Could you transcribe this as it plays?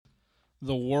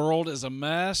The world is a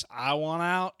mess. I want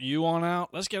out. You want out.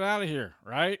 Let's get out of here,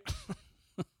 right?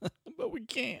 But we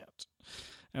can't.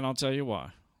 And I'll tell you why.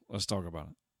 Let's talk about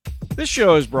it. This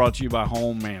show is brought to you by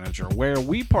Home Manager, where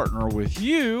we partner with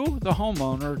you, the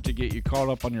homeowner, to get you caught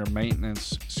up on your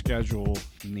maintenance schedule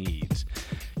needs.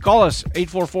 Call us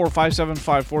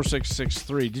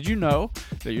 844-575-4663. Did you know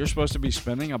that you're supposed to be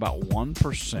spending about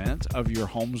 1% of your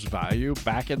home's value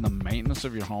back in the maintenance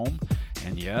of your home?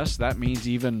 And yes, that means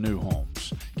even new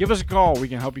homes. Give us a call. We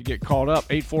can help you get caught up.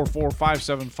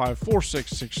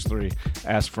 844-575-4663.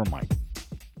 Ask for Mike.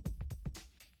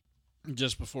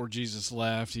 Just before Jesus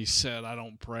left, he said, I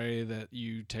don't pray that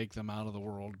you take them out of the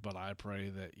world, but I pray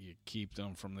that you keep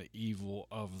them from the evil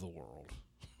of the world.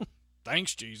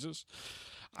 Thanks, Jesus.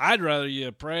 I'd rather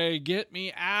you pray, get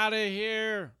me out of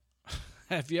here.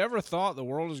 Have you ever thought the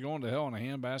world is going to hell in a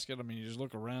handbasket? I mean, you just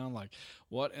look around like,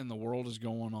 what in the world is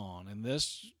going on? In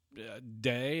this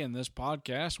day, in this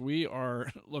podcast, we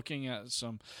are looking at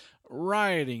some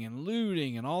rioting and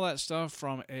looting and all that stuff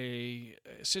from a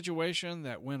situation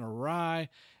that went awry,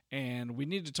 and we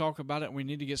need to talk about it, and we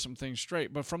need to get some things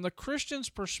straight. But from the Christian's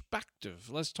perspective,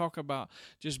 let's talk about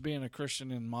just being a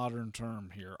Christian in modern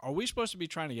term here. Are we supposed to be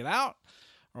trying to get out,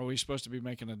 or are we supposed to be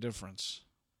making a difference?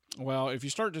 Well, if you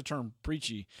start to turn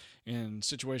preachy in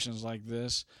situations like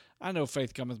this, I know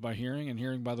faith cometh by hearing, and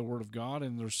hearing by the word of God,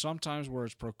 and there's some times where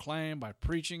it's proclaimed by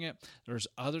preaching it. There's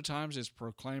other times it's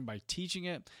proclaimed by teaching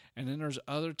it, and then there's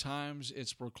other times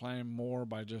it's proclaimed more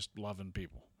by just loving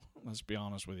people. Let's be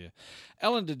honest with you.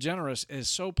 Ellen DeGeneres is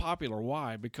so popular.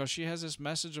 Why? Because she has this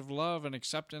message of love and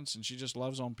acceptance, and she just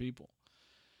loves on people.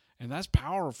 And that's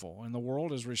powerful, and the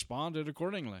world has responded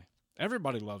accordingly.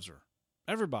 Everybody loves her.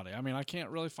 Everybody. I mean, I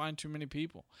can't really find too many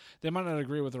people. They might not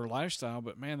agree with her lifestyle,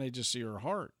 but man, they just see her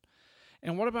heart.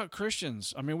 And what about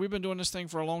Christians? I mean, we've been doing this thing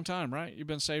for a long time, right? You've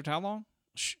been saved how long?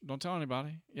 Shh, don't tell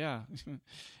anybody. Yeah.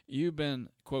 You've been,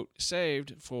 quote,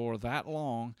 saved for that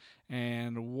long,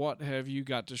 and what have you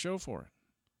got to show for it?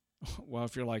 Well,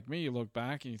 if you're like me, you look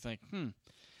back and you think,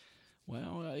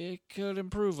 well, it could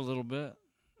improve a little bit.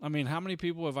 I mean, how many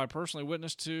people have I personally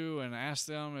witnessed to and asked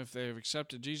them if they've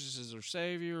accepted Jesus as their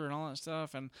Savior and all that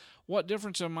stuff? And what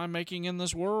difference am I making in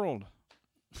this world?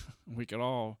 We could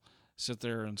all sit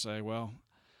there and say, well,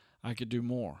 I could do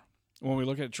more. When we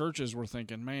look at churches, we're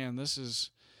thinking, man, this is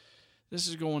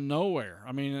going nowhere.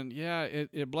 I mean, yeah,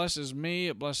 it blesses me.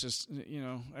 It blesses,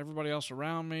 everybody else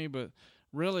around me, but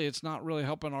really, it's not really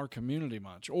helping our community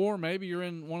much. Or maybe you're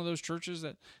in one of those churches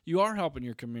that you are helping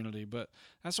your community, but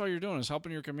that's all you're doing is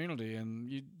helping your community,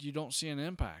 and you don't see an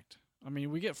impact. I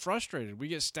mean, we get frustrated. We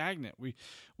get stagnant.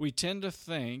 We tend to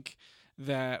think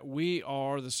that we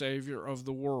are the savior of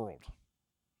the world.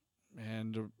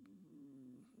 And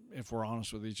if we're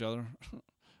honest with each other,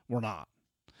 we're not.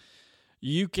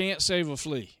 You can't save a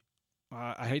flea.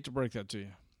 I hate to break that to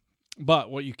you. But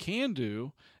what you can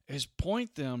do is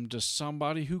point them to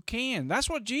somebody who can. That's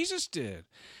what Jesus did.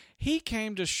 He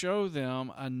came to show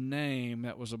them a name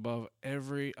that was above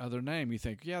every other name. You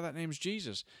think, yeah, that name's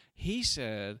Jesus. He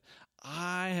said,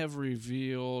 I have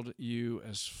revealed you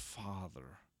as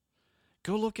Father.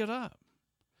 Go look it up.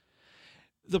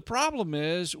 The problem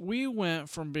is we went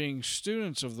from being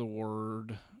students of the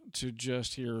Word to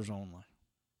just hearers only.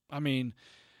 I mean,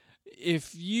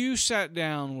 if you sat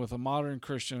down with a modern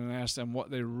Christian and asked them what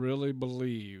they really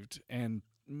believed and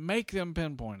make them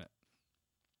pinpoint it,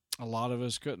 a lot of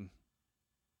us couldn't.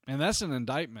 And that's an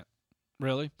indictment,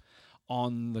 really,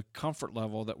 on the comfort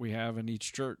level that we have in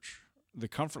each church, the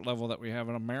comfort level that we have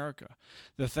in America.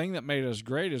 The thing that made us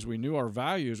great is we knew our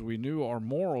values, we knew our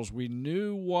morals, we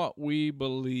knew what we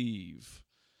believe.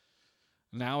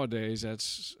 Nowadays,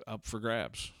 that's up for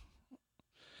grabs.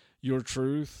 Your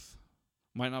truth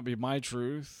might not be my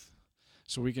truth,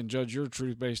 so we can judge your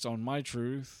truth based on my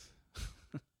truth.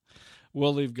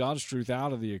 We'll leave God's truth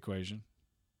out of the equation.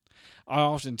 I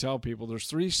often tell people there's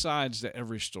three sides to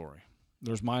every story.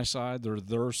 There's my side, there's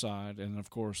their side, and of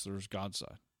course there's God's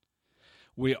side.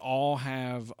 We all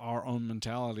have our own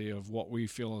mentality of what we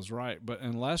feel is right, but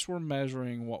unless we're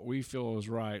measuring what we feel is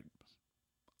right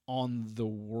on the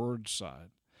Word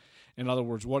side, in other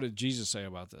words, what did Jesus say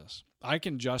about this? I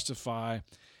can justify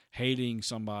hating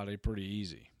somebody pretty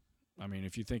easy. I mean,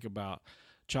 if you think about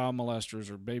child molesters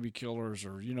or baby killers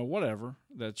or, whatever,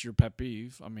 that's your pet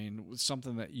peeve. I mean,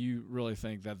 something that you really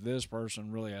think that this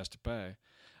person really has to pay.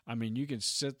 I mean, you can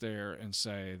sit there and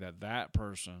say that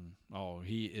person,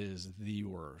 he is the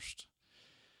worst.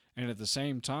 And at the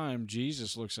same time,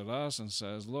 Jesus looks at us and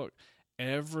says, look,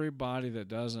 everybody that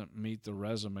doesn't meet the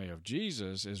resume of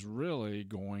Jesus is really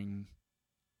going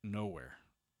nowhere.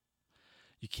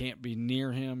 You can't be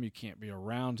near him. You can't be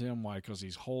around him. Why? Because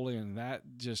he's holy, and that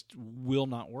just will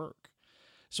not work.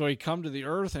 So he come to the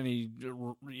earth, and he,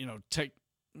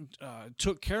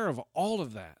 took care of all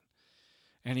of that.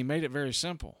 And he made it very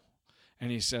simple.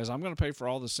 And he says, I'm going to pay for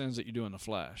all the sins that you do in the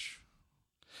flesh.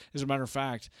 As a matter of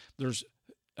fact, there's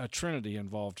a Trinity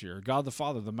involved here. God the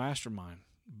Father, the mastermind.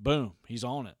 Boom. He's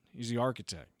on it. He's the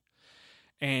architect.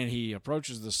 And he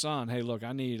approaches the Son. Hey, look,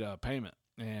 I need a payment.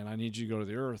 And I need you to go to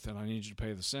the earth, and I need you to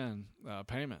pay the sin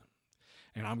payment.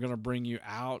 And I'm going to bring you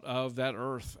out of that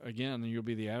earth again, and you'll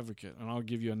be the advocate. And I'll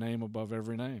give you a name above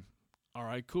every name. All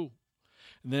right, cool.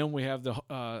 And then we have the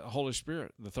Holy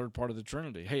Spirit, the third part of the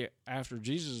Trinity. Hey, after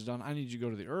Jesus is done, I need you to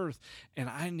go to the earth, and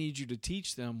I need you to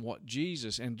teach them what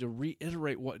Jesus, and to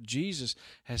reiterate what Jesus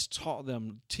has taught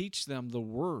them, teach them the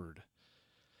Word.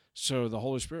 So the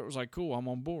Holy Spirit was like, cool, I'm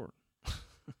on board.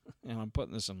 And I'm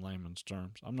putting this in layman's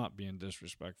terms. I'm not being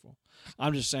disrespectful.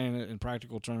 I'm just saying it in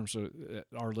practical terms so that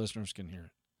our listeners can hear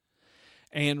it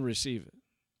and receive it,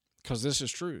 because this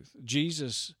is truth.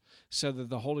 Jesus said that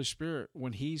the Holy Spirit,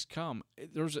 when he's come,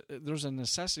 there's a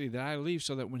necessity that I leave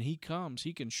so that when he comes,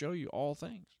 he can show you all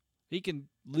things. He can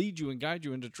lead you and guide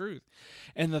you into truth.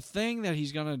 And the thing that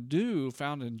he's going to do,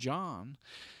 found in John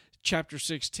chapter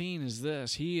 16, is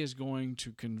this. He is going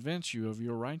to convince you of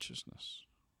your righteousness,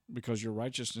 because your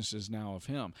righteousness is now of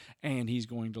him. And he's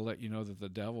going to let you know that the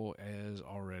devil is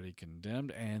already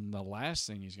condemned. And the last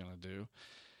thing he's going to do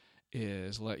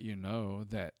is let you know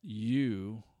that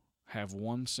you have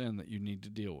one sin that you need to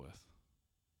deal with.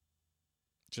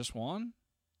 Just one?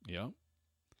 Yep.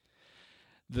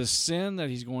 The sin that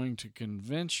he's going to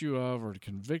convince you of, or to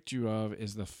convict you of,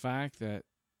 is the fact that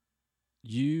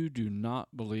you do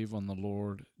not believe on the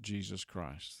Lord Jesus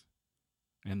Christ.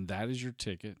 And that is your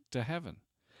ticket to heaven.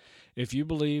 If you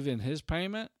believe in his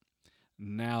payment,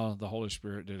 now the Holy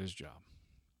Spirit did his job.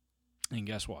 And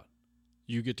guess what?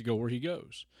 You get to go where he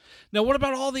goes. Now, what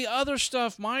about all the other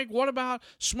stuff, Mike? What about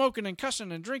smoking and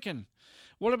cussing and drinking?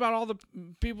 What about all the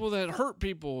people that hurt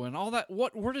people and all that?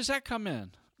 Where does that come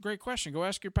in? Great question. Go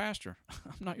ask your pastor.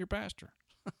 I'm not your pastor.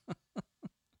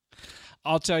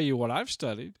 I'll tell you what I've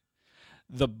studied.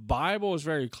 The Bible is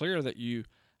very clear that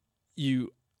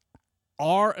you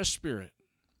are a spirit.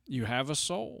 You have a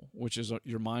soul, which is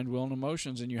your mind, will, and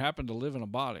emotions, and you happen to live in a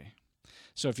body.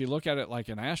 So if you look at it like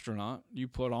an astronaut, you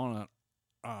put on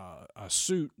a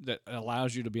suit that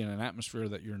allows you to be in an atmosphere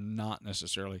that you're not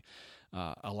necessarily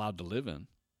allowed to live in.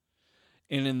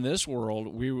 And in this world,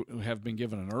 we have been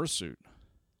given an earth suit.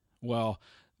 Well,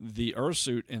 the earth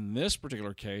suit in this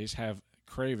particular case have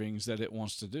cravings that it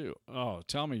wants to do. Oh,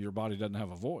 tell me your body doesn't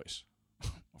have a voice.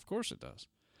 Of course it does.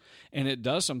 And it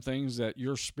does some things that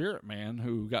your spirit man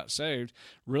who got saved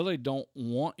really don't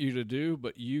want you to do,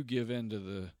 but you give in to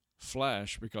the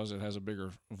flesh because it has a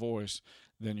bigger voice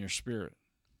than your spirit.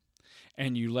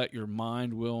 And you let your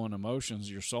mind, will, and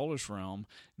emotions, your soulish realm,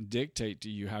 dictate to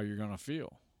you how you're going to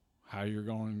feel, how you're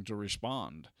going to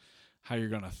respond, how you're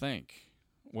going to think.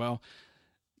 Well,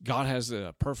 God has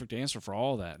the perfect answer for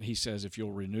all that. He says if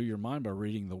you'll renew your mind by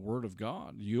reading the Word of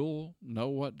God, you'll know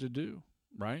what to do.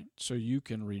 Right? So you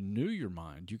can renew your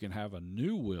mind. You can have a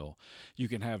new will. You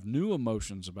can have new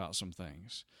emotions about some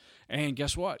things. And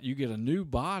guess what? You get a new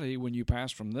body when you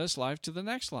pass from this life to the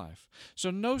next life.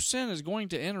 So no sin is going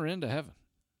to enter into heaven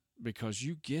because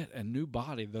you get a new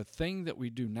body. The thing that we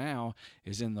do now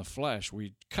is in the flesh.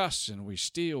 We cuss and we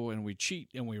steal and we cheat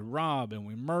and we rob and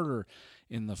we murder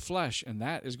in the flesh, and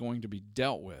that is going to be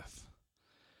dealt with.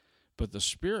 But the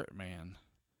spirit man,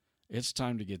 it's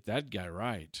time to get that guy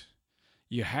right.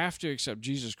 You have to accept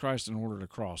Jesus Christ in order to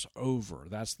cross over.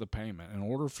 That's the payment. In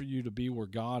order for you to be where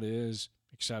God is,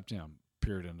 accept him.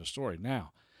 Period. End of story.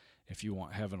 Now, if you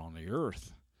want heaven on the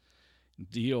earth,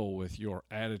 deal with your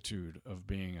attitude of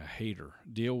being a hater.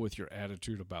 Deal with your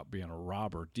attitude about being a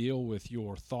robber. Deal with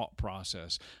your thought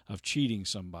process of cheating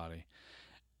somebody.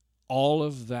 All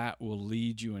of that will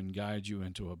lead you and guide you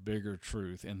into a bigger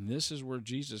truth. And this is where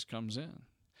Jesus comes in.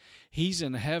 He's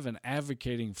in heaven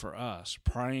advocating for us,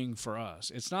 praying for us.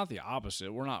 It's not the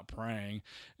opposite. We're not praying,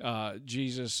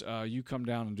 Jesus, you come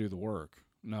down and do the work.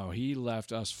 No, he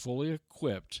left us fully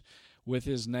equipped with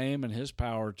his name and his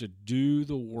power to do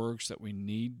the works that we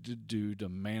need to do to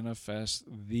manifest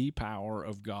the power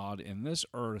of God in this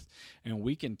earth. And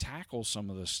we can tackle some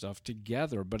of this stuff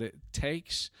together, but it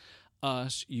takes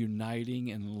us uniting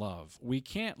in love. We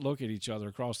can't look at each other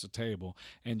across the table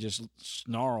and just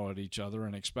snarl at each other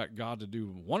and expect God to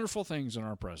do wonderful things in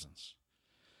our presence.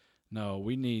 No,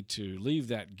 we need to leave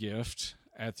that gift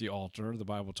at the altar, the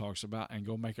Bible talks about, and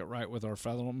go make it right with our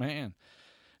fellow man.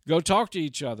 Go talk to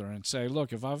each other and say,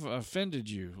 look, if I've offended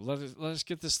you, let us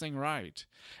get this thing right.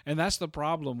 And that's the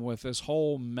problem with this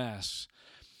whole mess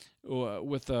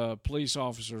with the police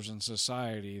officers in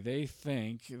society. They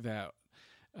think that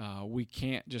we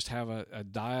can't just have a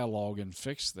dialogue and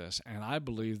fix this. And I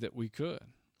believe that we could.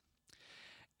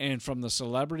 And from the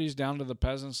celebrities down to the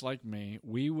peasants like me,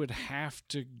 we would have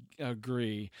to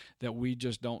agree that we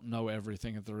just don't know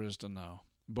everything that there is to know.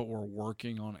 But we're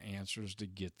working on answers to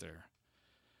get there.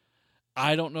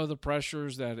 I don't know the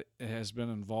pressures that has been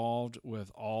involved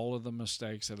with all of the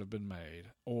mistakes that have been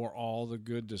made or all the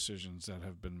good decisions that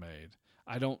have been made.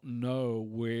 I don't know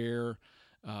where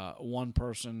one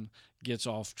person gets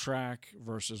off track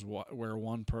versus where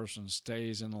one person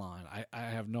stays in line. I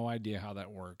have no idea how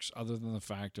that works, other than the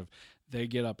fact of they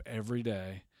get up every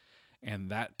day and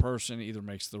that person either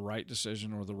makes the right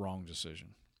decision or the wrong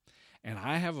decision. And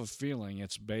I have a feeling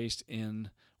it's based in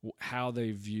how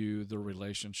they view the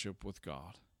relationship with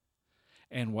God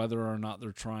and whether or not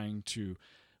they're trying to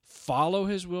follow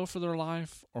his will for their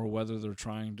life or whether they're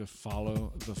trying to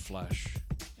follow the flesh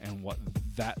and what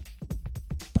that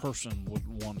person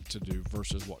would want to do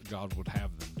versus what God would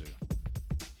have them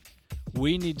do.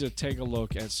 We need to take a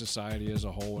look at society as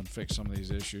a whole and fix some of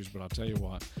these issues, but I'll tell you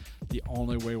what, the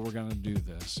only way we're going to do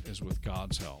this is with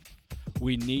God's help.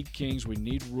 We need kings, we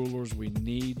need rulers, we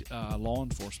need law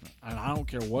enforcement. And I don't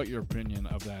care what your opinion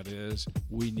of that is,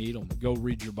 we need them. Go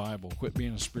read your Bible. Quit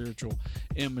being a spiritual,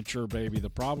 immature baby. The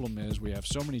problem is we have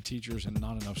so many teachers and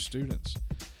not enough students.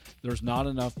 There's not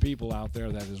enough people out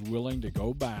there that is willing to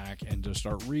go back and to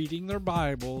start reading their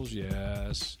Bibles.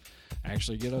 Yes,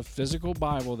 actually get a physical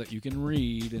Bible that you can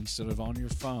read instead of on your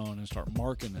phone and start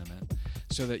marking in it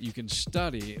so that you can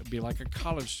study, be like a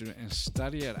college student and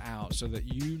study it out so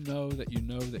that you know that you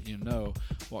know that you know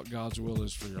what God's will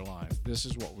is for your life. This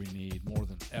is what we need more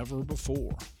than ever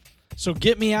before. So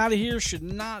get me out of here should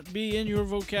not be in your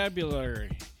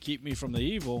vocabulary. Keep me from the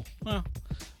evil. Well,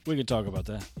 we can talk about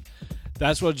that.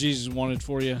 That's what Jesus wanted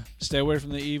for you. Stay away from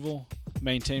the evil.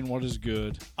 Maintain what is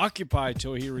good. Occupy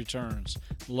till he returns.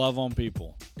 Love on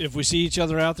people. If we see each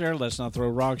other out there, let's not throw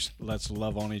rocks. Let's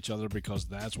love on each other because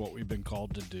that's what we've been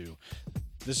called to do.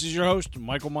 This is your host,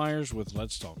 Michael Myers with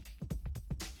Let's Talk.